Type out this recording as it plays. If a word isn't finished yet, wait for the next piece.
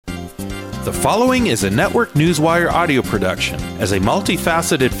The following is a Network Newswire audio production. As a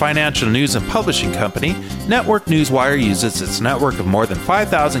multifaceted financial news and publishing company, Network Newswire uses its network of more than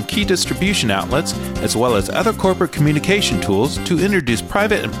 5,000 key distribution outlets, as well as other corporate communication tools, to introduce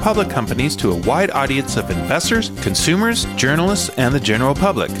private and public companies to a wide audience of investors, consumers, journalists, and the general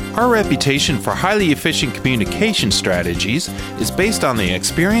public. Our reputation for highly efficient communication strategies is based on the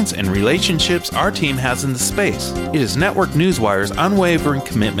experience and relationships our team has in the space. It is Network Newswire's unwavering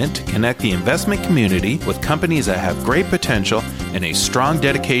commitment to connect the investment community with companies that have great potential and a strong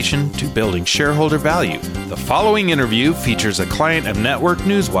dedication to building shareholder value. The following interview features a client of Network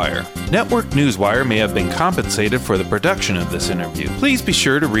Newswire. Network Newswire may have been compensated for the production of this interview. Please be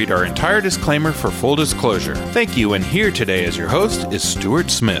sure to read our entire disclaimer for full disclosure. Thank you, and here today as your host is Stuart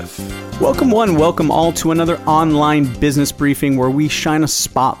Smith. Welcome one, welcome all to another online business briefing where we shine a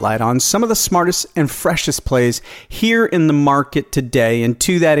spotlight on some of the smartest and freshest plays here in the market today. And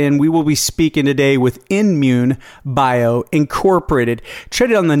to that end, we will be speaking today with INmune Bio Inc,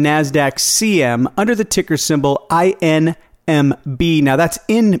 traded on the NASDAQ CM under the ticker symbol INMB. Now that's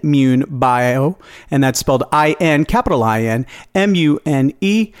INmune Bio, and that's spelled IN, capital IN,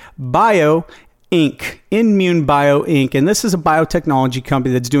 MUNE, Bio Inc. INmune Bio Inc. And this is a biotechnology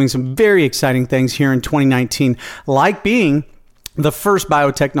company that's doing some very exciting things here in 2019, like being the first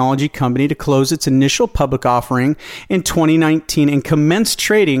biotechnology company to close its initial public offering in 2019 and commence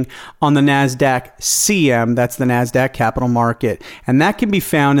trading on the NASDAQ CM, that's the NASDAQ Capital Market. And that can be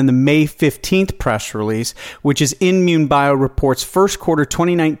found in the May 15th press release, which is INmune Bio reports first quarter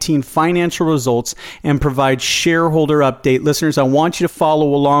 2019 financial results and provides shareholder update. Listeners, I want you to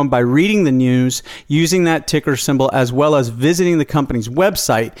follow along by reading the news, using that ticker symbol, as well as visiting the company's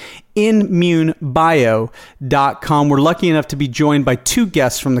website, INmuneBio.com. We're lucky enough to be joined by two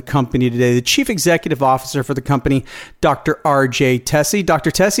guests from the company today. The Chief Executive Officer for the company, Dr. R.J. Tesi.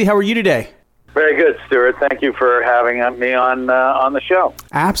 Dr. Tesi, how are you today? Very good, Stuart. Thank you for having me on the show.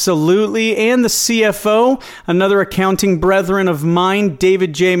 Absolutely. And the CFO, another accounting brethren of mine,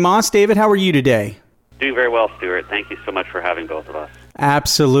 David J. Moss. David, how are you today? Doing very well, Stuart. Thank you so much for having both of us.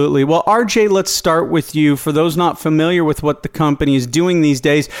 Absolutely. Well, RJ, let's start with you. For those not familiar with what the company is doing these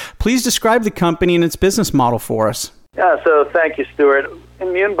days, please describe the company and its business model for us. Yeah, so thank you, Stuart.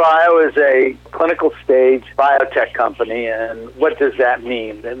 INmune Bio is a clinical stage biotech company, and what does that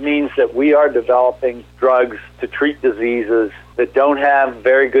mean? It means that we are developing drugs to treat diseases that don't have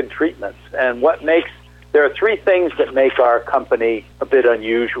very good treatments. And there are three things that make our company a bit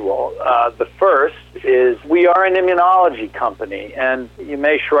unusual. The first is we are an immunology company, and you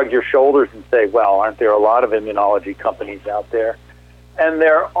may shrug your shoulders and say, well, aren't there a lot of immunology companies out there? And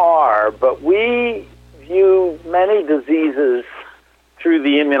there are, but we view many diseases through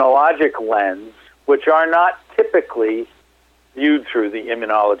the immunologic lens, which are not typically viewed through the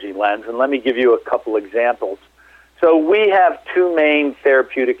immunology lens. And let me give you a couple examples. So we have two main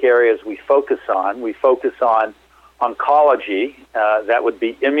therapeutic areas we focus on. We focus on oncology, that would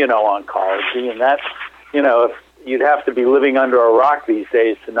be immuno-oncology, and that's, if you'd have to be living under a rock these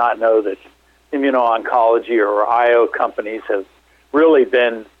days to not know that immuno-oncology or IO companies have really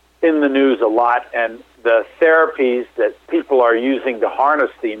been in the news a lot, and the therapies that people are using to harness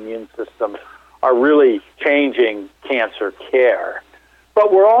the immune system are really changing cancer care.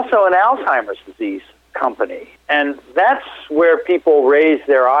 But we're also an Alzheimer's disease company, and that's where people raise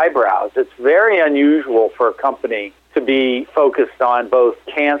their eyebrows. It's very unusual for a company to be focused on both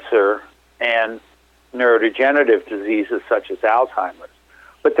cancer and neurodegenerative diseases such as Alzheimer's.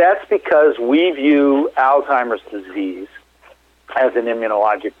 But that's because we view Alzheimer's disease as an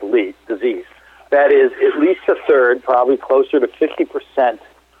immunologic disease. That is, at least a third, probably closer to 50%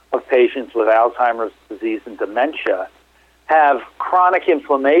 of patients with Alzheimer's disease and dementia have chronic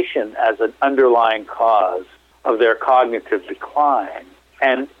inflammation as an underlying cause of their cognitive decline.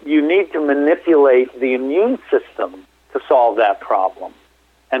 And you need to manipulate the immune system to solve that problem.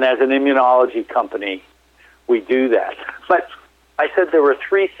 And as an immunology company, we do that. But I said there were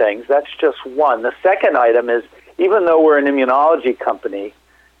three things. That's just one. The second item is, even though we're an immunology company,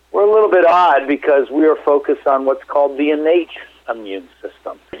 we're a little bit odd because we are focused on what's called the innate immune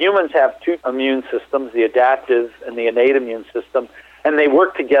system. Humans have two immune systems, the adaptive and the innate immune system, and they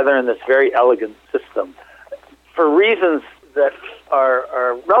work together in this very elegant system. For reasons that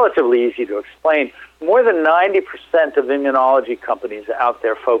are relatively easy to explain, more than 90% of immunology companies out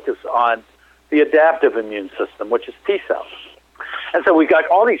there focus on the adaptive immune system, which is T cells. And so we've got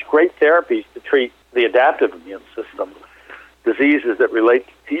all these great therapies to treat the adaptive immune system, diseases that relate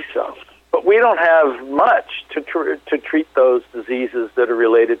to T cells. But we don't have much to treat those diseases that are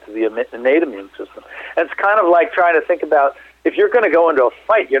related to the innate immune system. And it's kind of like trying to think about if you're going to go into a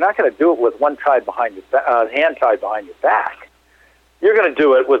fight, you're not going to do it with one tied behind your hand tied behind your back. You're going to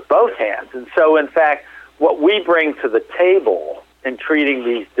do it with both hands. And so, in fact, what we bring to the table in treating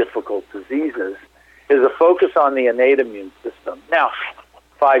these difficult diseases is a focus on the innate immune system. Now,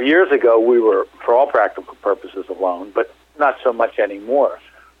 5 years ago, we were, for all practical purposes, alone, but not so much anymore.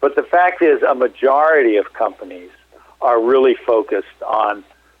 But the fact is, a majority of companies are really focused on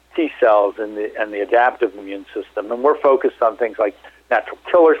T cells and the adaptive immune system, and we're focused on things like natural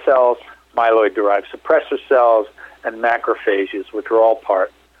killer cells, myeloid-derived suppressor cells, and macrophages, which are all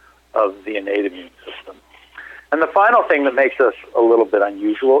part of the innate immune system. And the final thing that makes us a little bit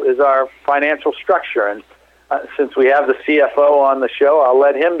unusual is our financial structure. And since we have the CFO on the show, I'll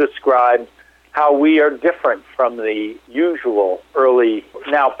let him describe how we are different from the usual early,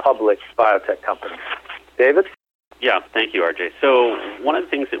 now public biotech companies. David? Yeah, thank you, RJ. So one of the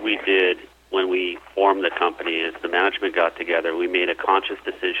things that we did when we formed the company is the management got together. We made a conscious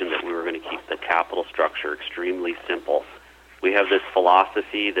decision that we were going to keep the capital structure extremely simple. We have this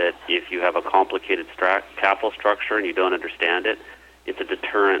philosophy that if you have a complicated capital structure and you don't understand it, it's a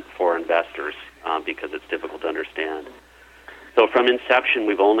deterrent for investors because it's difficult to understand. So from inception,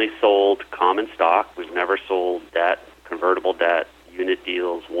 we've only sold common stock. We've never sold debt, convertible debt, unit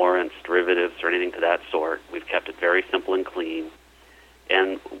deals, warrants, derivatives, or anything to that sort. We've kept it very simple and clean.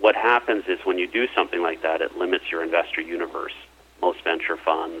 And what happens is when you do something like that, it limits your investor universe. Most venture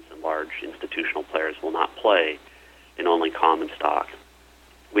funds and large institutional players will not play in only common stock.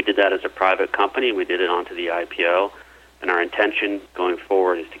 We did that as a private company. We did it onto the IPO. And our intention going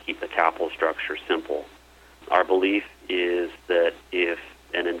forward is to keep the capital structure simple. Our belief is that if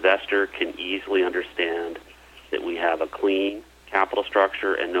an investor can easily understand that we have a clean capital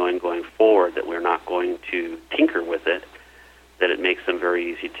structure and knowing going forward that we're not going to tinker with it, that it makes them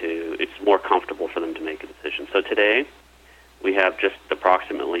very easy to, it's more comfortable for them to make a decision. So today, we have just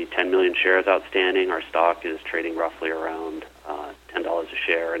approximately 10 million shares outstanding. Our stock is trading roughly around $10 a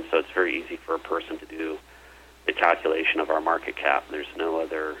share, and so it's very easy for a person to do the calculation of our market cap. There's no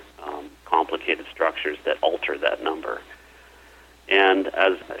other complicated structures that alter that number. And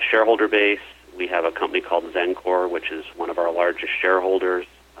as a shareholder base, we have a company called Xencor, which is one of our largest shareholders.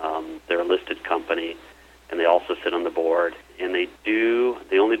 They're a listed company, and they also sit on the board. And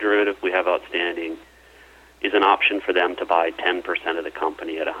the only derivative we have outstanding is an option for them to buy 10% of the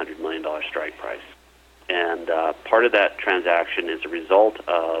company at a $100 million strike price. And part of that transaction is a result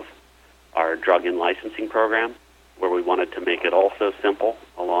of our drug and licensing program, where we wanted to make it also simple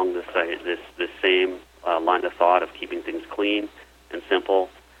along this same line of thought of keeping things clean and simple.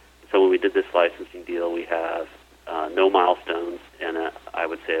 So when we did this licensing deal, we have no milestones and I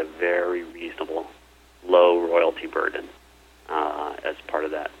would say a very reasonable low royalty burden as part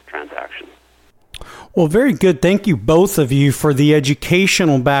of that transaction. Well, very good. Thank you, both of you, for the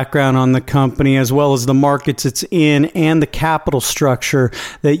educational background on the company, as well as the markets it's in and the capital structure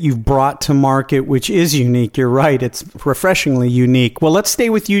that you've brought to market, which is unique. You're right. It's refreshingly unique. Well, let's stay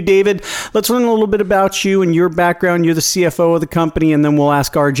with you, David. Let's learn a little bit about you and your background. You're the CFO of the company, and then we'll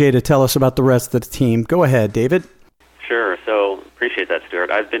ask RJ to tell us about the rest of the team. Go ahead, David. Sure. So appreciate that, Stuart.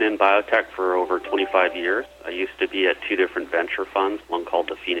 I've been in biotech for over 25 years. I used to be at two different venture funds, one called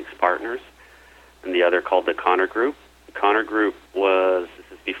the Phoenix Partners, and the other called the Connor Group. The Connor Group this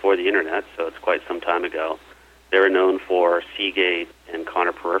is before the internet, so it's quite some time ago. They were known for Seagate and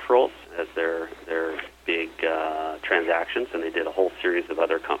Connor Peripherals as their big transactions, and they did a whole series of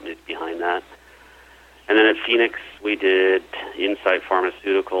other companies behind that. And then at Phoenix, we did Insight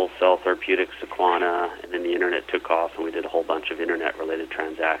Pharmaceuticals, Cell Therapeutics, Sequana, and then the internet took off, and we did a whole bunch of internet-related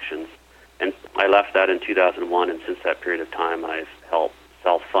transactions. And I left that in 2001, and since that period of time, I've helped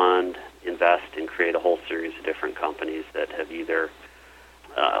self-fund, invest, and create a whole series of different companies that have either,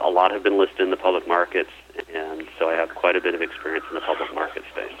 a lot have been listed in the public markets, and so I have quite a bit of experience in the public market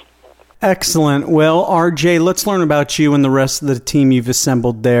space. Excellent. Well, RJ, let's learn about you and the rest of the team you've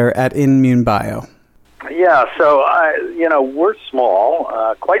assembled there at INmune Bio. Yeah, so we're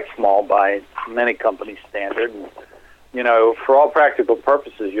small, quite small by many company standards. For all practical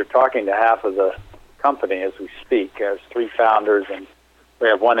purposes, you're talking to half of the company as we speak. There's 3 founders, and we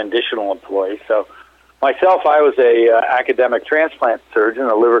have 1 additional employee. So myself, I was a academic transplant surgeon,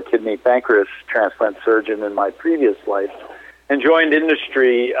 a liver, kidney, pancreas transplant surgeon in my previous life, and joined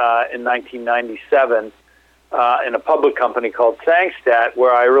industry in 1997 in a public company called Sangstat,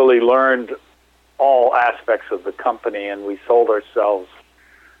 where I really learned all aspects of the company, and we sold ourselves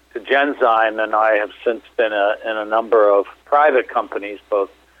to Genzyme, and I have since been in a number of private companies,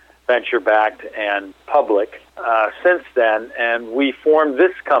 both venture-backed and public, since then. And we formed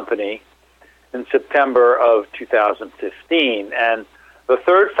this company in September of 2015. And the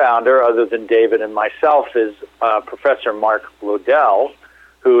third founder, other than David and myself, is Professor Mark Lodell,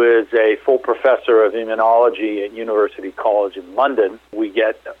 who is a full professor of immunology at University College in London. We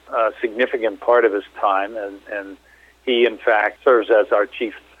get a significant part of his time, and he, in fact, serves as our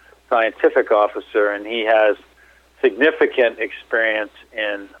chief scientific officer, and he has significant experience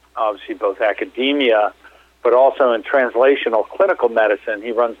in, obviously, both academia, but also in translational clinical medicine.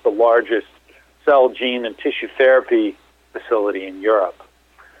 He runs the largest cell, gene, and tissue therapy facility in Europe.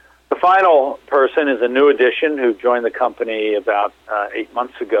 The final person is a new addition who joined the company about 8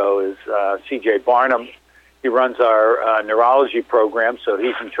 months ago, is C.J. Barnum. He runs our neurology program, so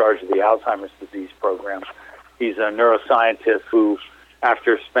he's in charge of the Alzheimer's disease program. He's a neuroscientist who,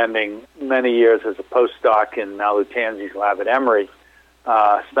 after spending many years as a postdoc in Malutanzi's lab at Emory,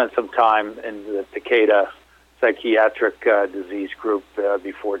 spent some time in the Takeda psychiatric disease group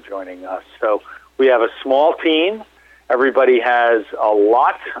before joining us. So we have a small team. Everybody has a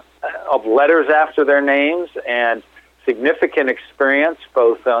lot of letters after their names and significant experience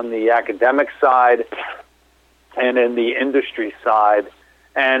both on the academic side and in the industry side.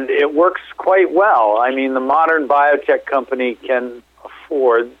 And it works quite well. I mean, the modern biotech company can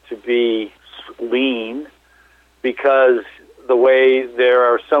afford to be lean because the way there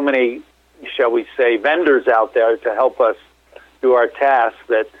are so many, shall we say, vendors out there to help us do our tasks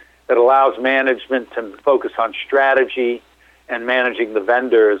that allows management to focus on strategy and managing the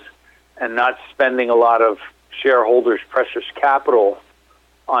vendors and not spending a lot of shareholders' precious capital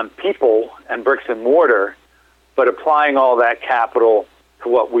on people and bricks and mortar, but applying all that capital to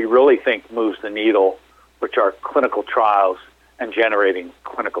what we really think moves the needle, which are clinical trials and generating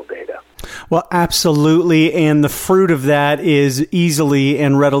clinical data. Well, absolutely. And the fruit of that is easily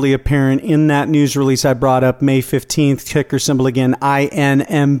and readily apparent in that news release I brought up May 15th, ticker symbol again,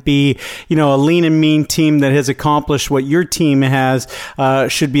 INMB. You know, a lean and mean team that has accomplished what your team has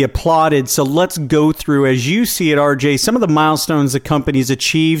should be applauded. So let's go through, as you see it, RJ, some of the milestones the company's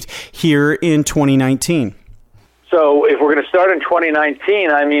achieved here in 2019. So if we're going to start in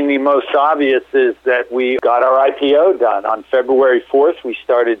 2019, I mean, the most obvious is that we got our IPO done. On February 4th, we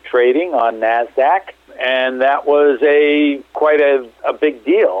started trading on NASDAQ, and that was quite a big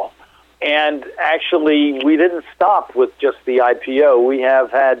deal. And actually, we didn't stop with just the IPO. We have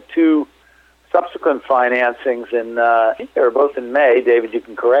had two subsequent financings, I think they were both in May, David, you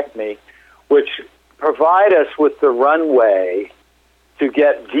can correct me, which provide us with the runway to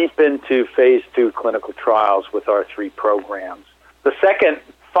get deep into phase 2 clinical trials with our 3 programs. The second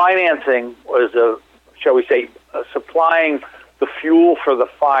financing was, shall we say, supplying the fuel for the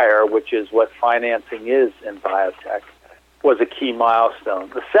fire, which is what financing is in biotech, was a key milestone.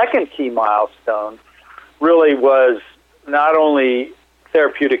 The second key milestone really was not only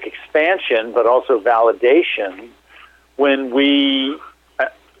therapeutic expansion, but also validation when we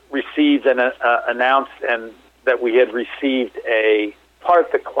received and announced that we had received a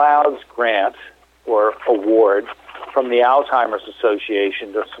Part the Clouds grant or award from the Alzheimer's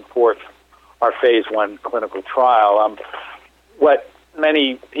Association to support our phase 1 clinical trial. What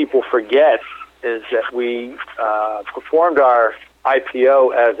many people forget is that we performed our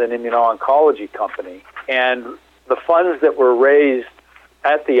IPO as an immuno-oncology company, and the funds that were raised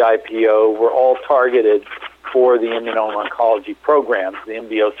at the IPO were all targeted for the immuno-oncology programs, the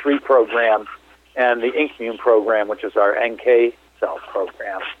MBO3 program and the INKmune program, which is our NK cell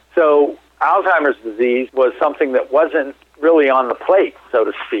program. So Alzheimer's disease was something that wasn't really on the plate, so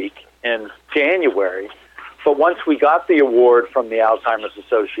to speak, in January. But once we got the award from the Alzheimer's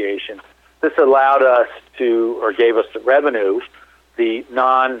Association, this allowed us to, or gave us the revenue, the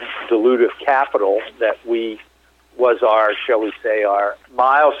non-dilutive capital that was our, shall we say, our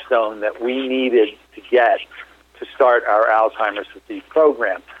milestone that we needed to get to start our Alzheimer's disease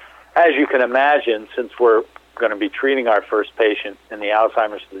program. As you can imagine, since we're going to be treating our first patient in the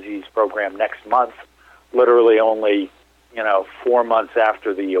Alzheimer's disease program next month, literally only 4 months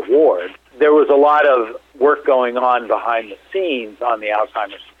after the award, there was a lot of work going on behind the scenes on the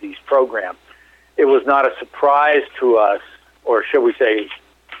Alzheimer's disease program. It was not a surprise to us, or should we say,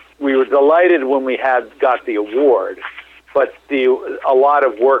 we were delighted when we got the award, but a lot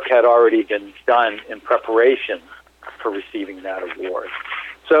of work had already been done in preparation for receiving that award.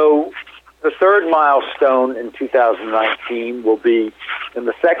 So the third milestone in 2019 will be in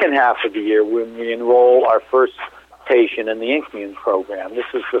the second half of the year when we enroll our first patient in the INKmune program. This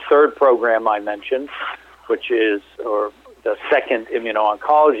is the third program I mentioned, which is the second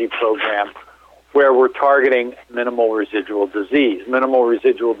immuno-oncology program, where we're targeting minimal residual disease. Minimal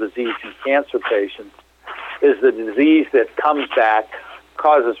residual disease in cancer patients is the disease that comes back,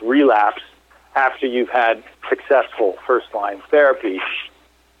 causes relapse, after you've had successful first-line therapy.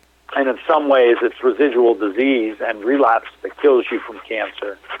 And in some ways, it's residual disease and relapse that kills you from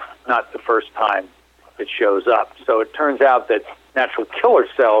cancer, not the first time it shows up. So it turns out that natural killer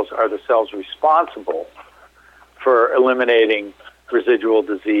cells are the cells responsible for eliminating residual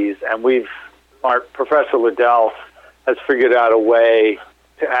disease. And Professor Liddell has figured out a way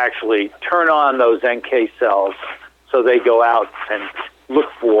to actually turn on those NK cells so they go out and look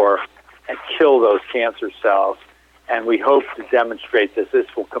for and kill those cancer cells. And we hope to demonstrate this. This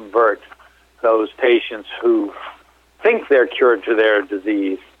will convert those patients who think they're cured to their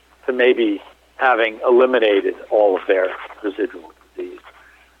disease to maybe having eliminated all of their residual disease.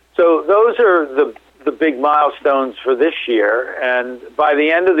 So those are the big milestones for this year. And by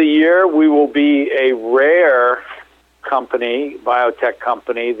the end of the year, we will be a rare company, biotech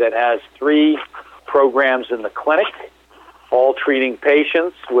company, that has 3 programs in the clinic, all treating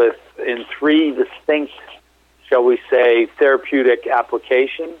patients in 3 distinct, shall we say, therapeutic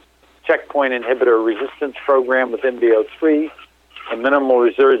applications: checkpoint inhibitor resistance program with NBO3, a minimal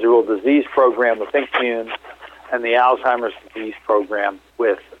residual disease program with INKmune, and the Alzheimer's disease program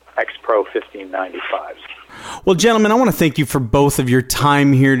with XPro 1595s. Well, gentlemen, I want to thank you for both of your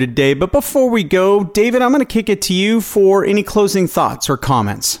time here today. But before we go, David, I'm going to kick it to you for any closing thoughts or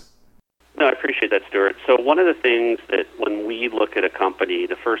comments. No, I appreciate that, Stuart. So one of the things that when we look at a company,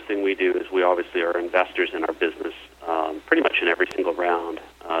 the first thing we do is we obviously are investors in our business pretty much in every single round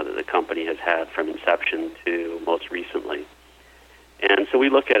that the company has had from inception to most recently. And so we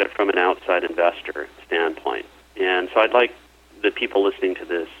look at it from an outside investor standpoint. And so I'd like the people listening to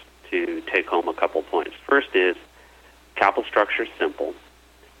this to take home a couple points. First is capital structure is simple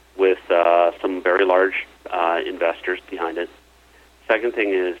with some very large investors behind it. Second thing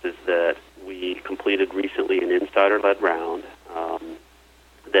is that we completed recently an insider-led round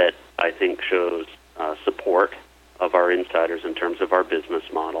that I think shows support of our insiders in terms of our business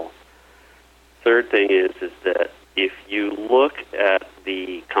model. Third thing is that if you look at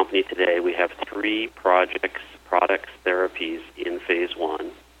the company today, we have 3 products, therapies in phase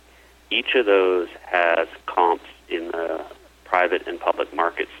 1. Each of those has comps in the private and public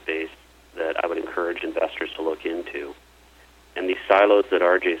market space that I would encourage investors to look into. And these silos that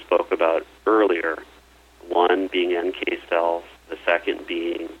RJ spoke about earlier, one being NK cells, the second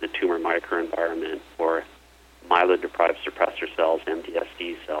being the tumor microenvironment or myeloid-deprived suppressor cells,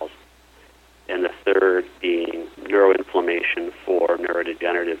 MDSC cells, and the third being neuroinflammation for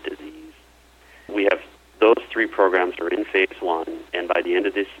neurodegenerative disease. We have those 3 programs are in phase 1, and by the end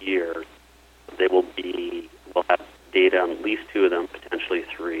of this year, we'll have data on at least 2 of them, potentially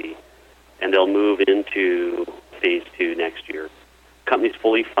 3, and they'll move into phase 2 next year. The company's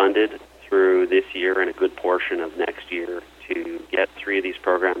fully funded through this year and a good portion of next year to get 3 of these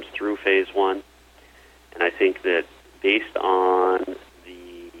programs through phase 1. And I think that based on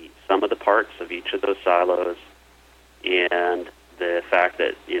the sum of the parts of each of those silos and the fact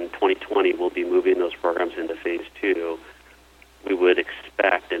that in 2020 we'll be moving those programs into phase 2, we would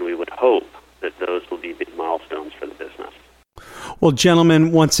expect and we would hope that those will be big milestones for the business. Well,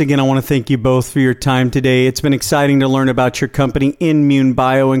 gentlemen, once again, I want to thank you both for your time today. It's been exciting to learn about your company, INmune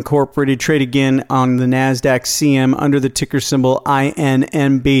Bio Incorporated, trade again on the NASDAQ CM under the ticker symbol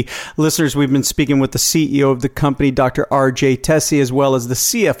INMB. Listeners, we've been speaking with the CEO of the company, Dr. RJ Tesi, as well as the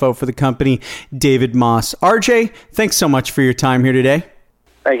CFO for the company, David Moss. RJ, thanks so much for your time here today.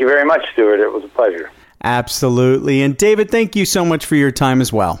 Thank you very much, Stuart. It was a pleasure. Absolutely. And David, thank you so much for your time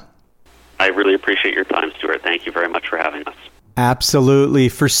as well. I really appreciate your time, Stuart. Thank you very much for having us. Absolutely.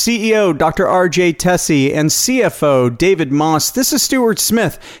 For CEO Dr. RJ Tesi and CFO David Moss, this is Stuart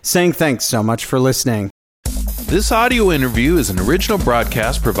Smith saying thanks so much for listening. This audio interview is an original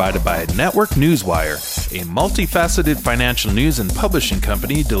broadcast provided by Network Newswire, a multifaceted financial news and publishing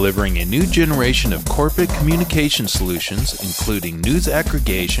company delivering a new generation of corporate communication solutions, including news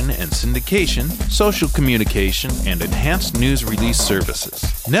aggregation and syndication, social communication, and enhanced news release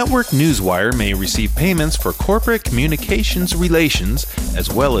services. Network Newswire may receive payments for corporate communications relations, as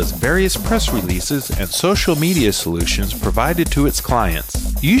well as various press releases and social media solutions provided to its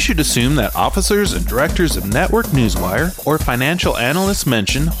clients. You should assume that officers and directors of Network Newswire or financial analysts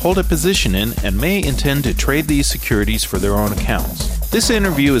mentioned hold a position in and may intend to trade these securities for their own accounts. This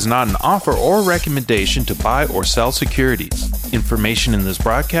interview is not an offer or recommendation to buy or sell securities. Information in this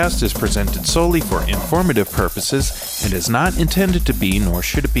broadcast is presented solely for informative purposes and is not intended to be, nor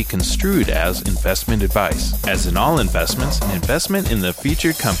should it be construed as, investment advice. As in all investments, an investment in the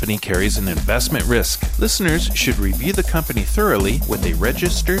featured company carries an investment risk. Listeners should review the company thoroughly with a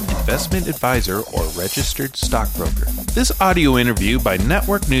registered investment advisor or registered stockbroker. This audio interview by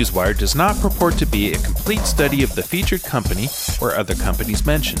Network Newswire does not purport to be a complete study of the featured company or other companies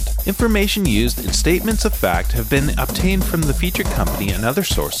mentioned. Information used in statements of fact have been obtained from the featured company and other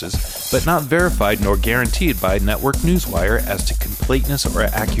sources, but not verified nor guaranteed by Network Newswire as to completeness or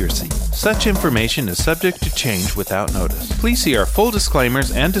accuracy. Such information is subject to change without notice. Please see our full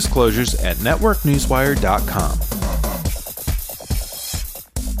disclaimers and disclosures at networknewswire.com.